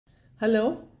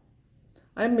Hello,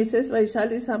 I am Mrs.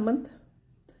 Vaishali Samant.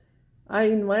 I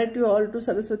invite you all to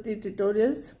Saraswati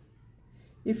Tutorials.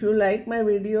 If you like my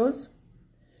videos,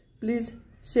 please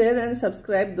share and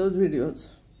subscribe those videos.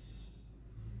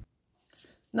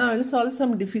 Now I will solve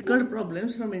some difficult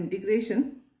problems from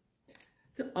integration.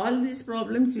 So all these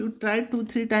problems you try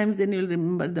 2-3 times, then you will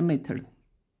remember the method.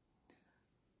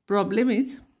 Problem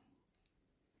is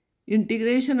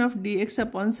integration of dx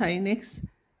upon sin x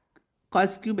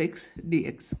cos cube x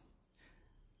dx.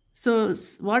 So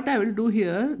what I will do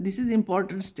here, this is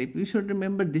important step. You should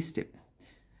remember this step.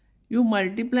 You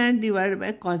multiply and divide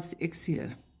by cos x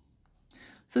here.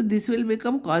 So this will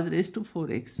become cos raised to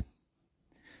 4x.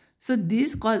 So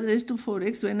this cos raised to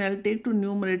 4x, when I will take to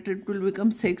numerator, it will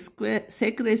become sec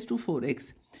raised to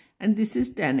 4x. And this is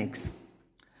tan x.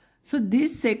 So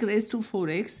this sec raised to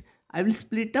 4x, I will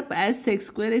split up as sec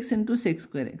square x into sec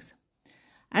square x.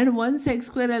 And one sec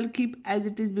square I will keep as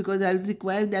it is because I will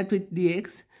require that with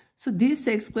dx. So this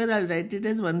sec square I will write it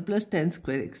as 1 plus tan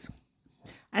square x.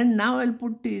 And now I will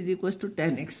put t is equals to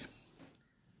tan x.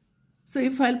 So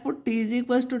if I will put t is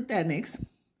equals to tan x,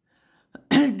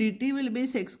 dt will be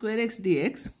sec square x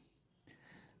dx.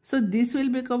 So this will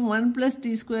become 1 plus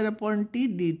t square upon t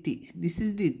dt. This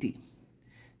is dt.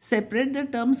 Separate the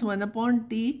terms 1 upon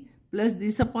t plus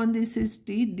this upon this is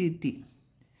t dt.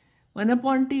 1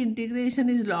 upon t integration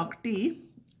is log t,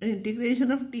 and integration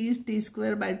of t is t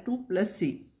square by 2 plus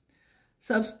c.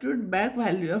 Substitute back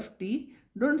value of t.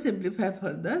 Don't simplify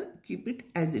further. Keep it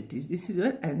as it is. This is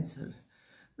your answer.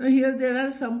 Now here there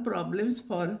are some problems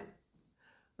for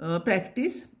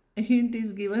practice. A hint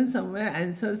is given somewhere.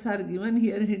 Answers are given.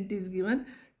 Here hint is given.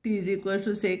 T is equal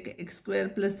to sec x square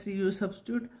plus 3 you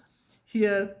substitute.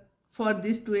 Here for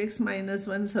this 2x minus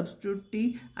 1 substitute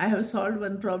t. I have solved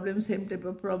one problem, same type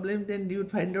of problem. Then you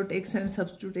find out x and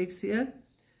substitute x here.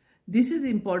 This is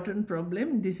important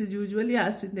problem. This is usually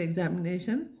asked in the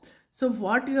examination. So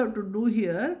what you have to do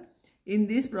here, in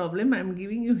this problem I am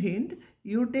giving you hint.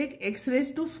 You take x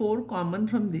raised to 4 common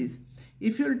from this.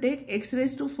 If you will take x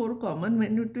raised to 4 common,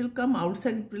 when it will come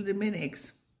outside it will remain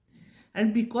x.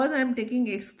 And because I am taking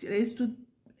x raised to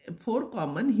 4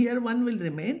 common, here 1 will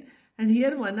remain. And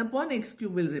here 1 upon x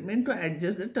cube will remain to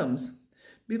adjust the terms.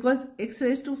 Because x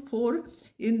raised to 4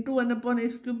 into 1 upon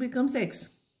x cube becomes x.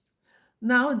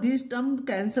 Now this term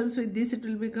cancels with this, it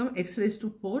will become x raised to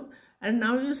 4. And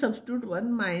now you substitute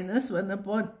 1 minus 1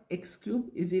 upon x cube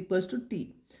is equals to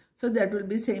t. So that will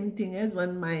be same thing as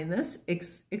 1 minus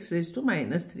x raised to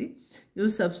minus 3. You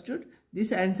substitute,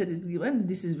 this answer is given.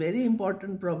 This is very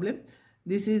important problem.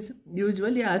 This is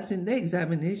usually asked in the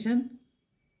examination.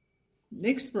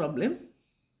 Next problem.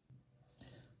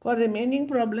 For remaining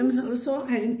problems also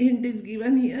hint is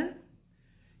given here.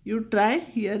 You try.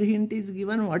 Here hint is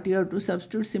given what you have to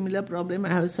substitute. Similar problem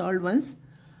I have solved once.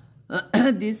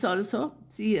 This also.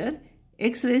 See here.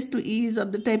 X raised to e is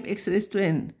of the type x raised to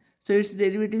n. So its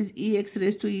derivative is e x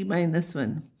raised to e minus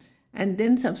 1. And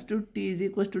then substitute t is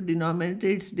equals to denominator.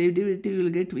 Its derivative you will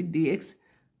get with dx.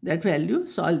 That value.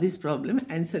 Solve this problem.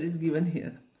 Answer is given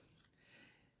here.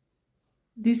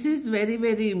 This is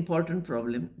very important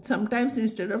problem. Sometimes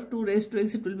instead of 2 raised to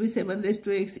x, it will be 7 raised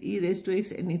to x, e raised to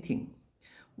x, anything.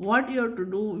 What you have to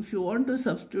do, if you want to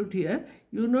substitute here,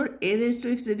 you know a raised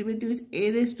to x derivative is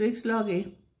a raised to x log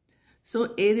a.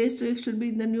 So a raised to x should be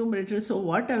in the numerator. So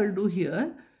what I will do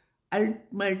here, I will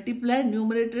multiply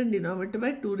numerator and denominator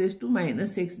by 2 raised to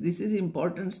minus x. This is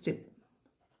important step.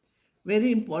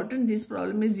 Very important. This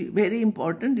problem is very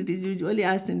important. It is usually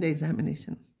asked in the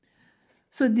examination.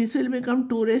 So this will become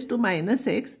 2 raised to minus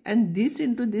x, and this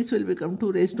into this will become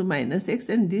 2 raised to minus x,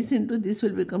 and this into this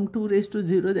will become 2 raised to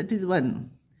 0, that is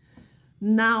 1.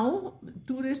 Now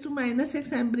 2 raised to minus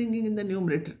x I am bringing in the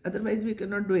numerator, otherwise we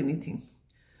cannot do anything.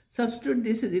 Substitute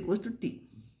this is equals to t.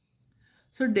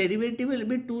 So derivative will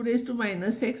be 2 raised to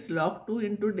minus x log 2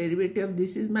 into derivative of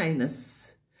this is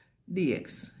minus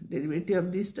dx. Derivative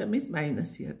of this term is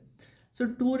minus here. So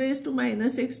 2 raised to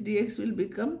minus x dx will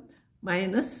become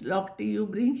minus log t you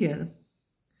bring here.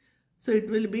 So it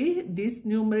will be, this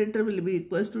numerator will be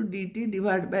equals to dt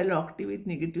divided by log t with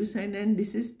negative sign, and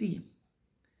this is t.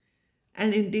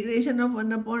 And integration of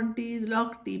 1 upon t is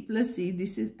log t plus c.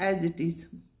 This is as it is.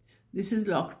 This is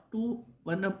log 2,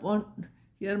 1 upon,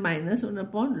 here minus 1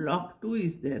 upon log 2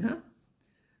 is there. Huh?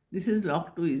 This is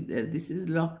log 2 is there. This is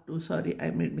log 2. Sorry, I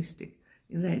made mistake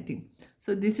in writing.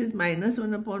 So this is minus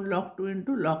 1 upon log 2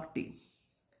 into log t.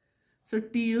 So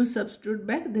t you substitute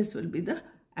back, this will be the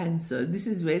answer. This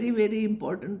is very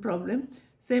important problem.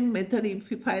 Same method, if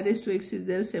 5 raised to x is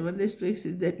there, 7 raised to x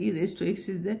is there, e raised to x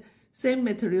is there. Same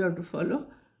method you have to follow.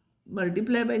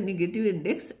 multiply by negative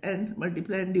index and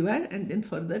multiply and divide, and then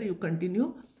further you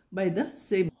continue by the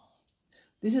same.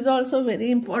 This is also very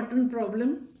important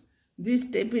problem. This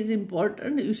step is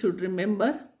important. You should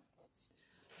remember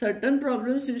certain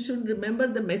problems. You should remember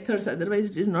the methods, otherwise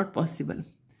it is not possible.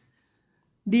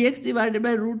 Dx divided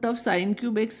by root of sine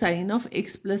cube x sine of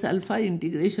x plus alpha,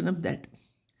 integration of that.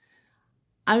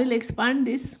 I will expand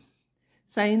this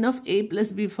sine of a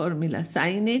plus b formula.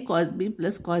 Sine a cos b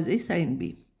plus cos a sine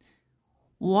b.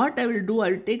 What I will do,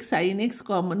 I will take sine x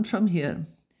common from here.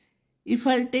 If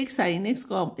I will take sine x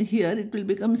here, it will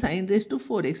become sine raised to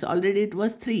 4x. Already it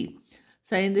was 3.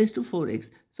 Sine raised to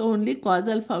 4x. So only cos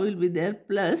alpha will be there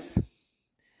plus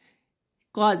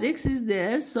cos x is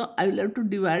there, so I will have to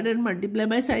divide and multiply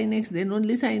by sin x. Then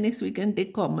only sin x we can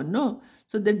take common, no?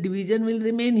 So the division will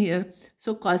remain here.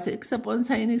 So cos x upon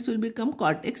sin x will become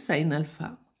cot x sin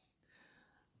alpha.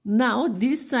 Now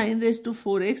this sin raised to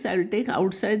 4x I will take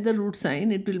outside the root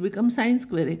sign. It will become sin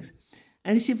square x.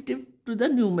 And shift it to the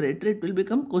numerator. It will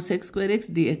become cosec square x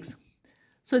dx.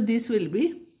 So this will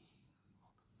be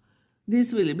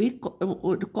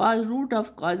cos root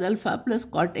of cos alpha plus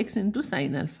cot x into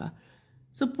sin alpha.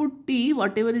 So put t,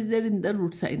 whatever is there in the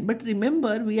root sign. But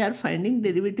remember, we are finding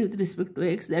derivative with respect to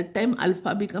x. That time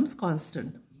alpha becomes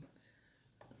constant.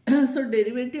 So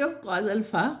derivative of cos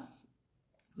alpha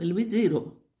will be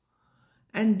 0.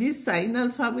 And this sin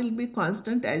alpha will be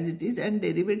constant as it is. And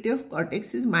derivative of cot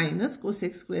x is minus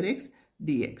cosec square x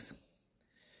dx.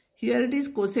 Here it is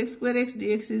cosec square x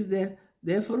dx is there.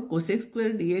 Therefore cosec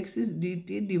square dx is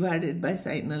dt divided by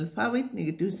sin alpha with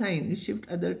negative sign. You shift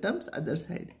other terms other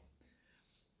side.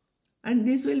 And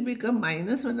this will become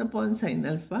minus 1 upon sin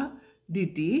alpha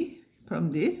dt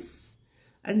from this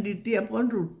and dt upon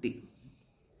root t.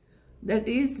 That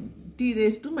is t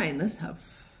raised to minus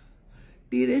half.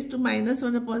 T raised to minus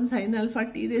 1 upon sin alpha,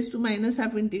 t raised to minus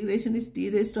half integration is t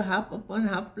raised to half upon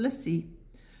half plus c.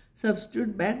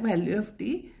 Substitute back value of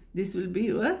t. This will be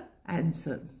your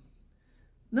answer.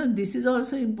 Now this is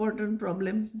also important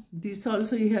problem. This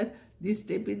also here. This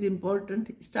step is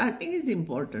important. Starting is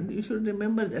important. You should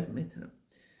remember that method.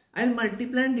 I will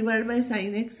multiply and divide by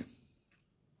sin x.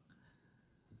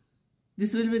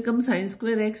 This will become sin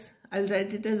square x. I will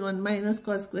write it as 1 minus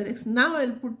cos square x. Now I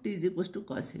will put t is equals to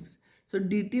cos x. So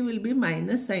dt will be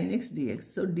minus sin x dx.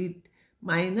 So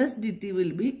minus dt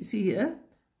will be, see here,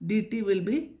 dt will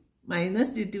be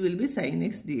minus dt will be sin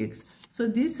x dx. So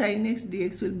this sin x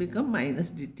dx will become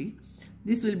minus dt.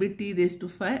 This will be t raised to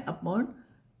 5 upon,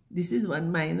 this is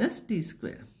 1 minus t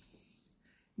square.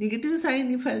 Negative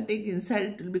sign if I will take inside,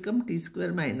 it will become t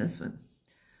square minus 1.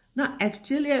 Now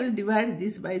actually I will divide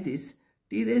this by this.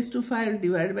 T raised to 5 I will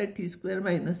divide by t square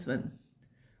minus 1.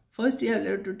 First you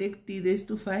have to take t raised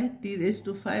to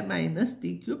 5 minus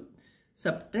t cube.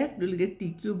 Subtract, you will get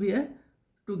t cube here.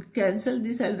 To cancel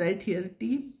this I will write here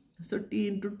t. So t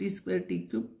into t square t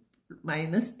cube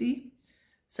minus t.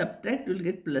 Subtract, you will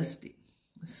get plus t.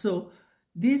 So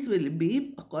this will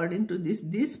be according to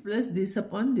this plus this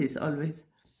upon this always.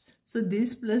 So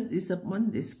this plus this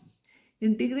upon this.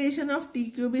 Integration of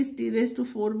t cube is t raised to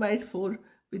 4 by 4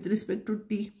 with respect to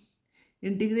t.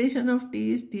 Integration of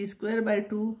t is t square by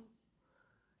 2.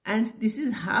 And this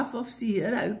is half of c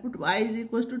here. I will put y is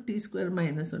equals to t square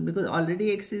minus 1 because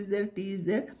already x is there, t is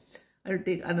there. I will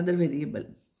take another variable.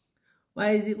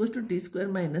 Y is equals to t square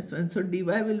minus 1. So dy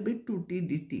will be 2t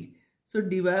dt. So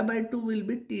dy by 2 will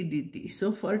be t dt.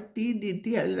 So for t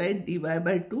dt, I will write dy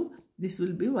by 2. This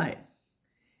will be y.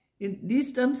 In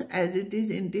these terms, as it is,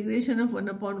 integration of 1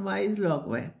 upon y is log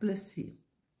y plus c.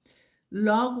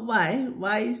 Log y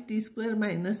is t square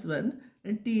minus 1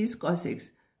 and t is cos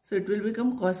x. So it will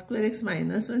become cos square x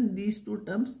minus 1. These two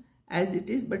terms as it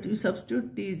is, but you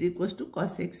substitute t is equals to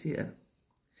cos x here.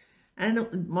 And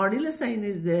modulus sign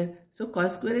is there. So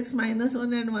cos square x minus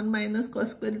 1 and 1 minus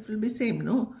cos square, it will be same,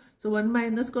 no? So 1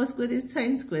 minus cos square is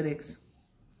sin square x.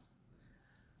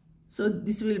 So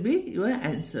this will be your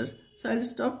answer. So I will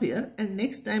stop here and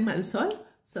next time I will solve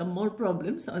some more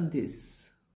problems on this.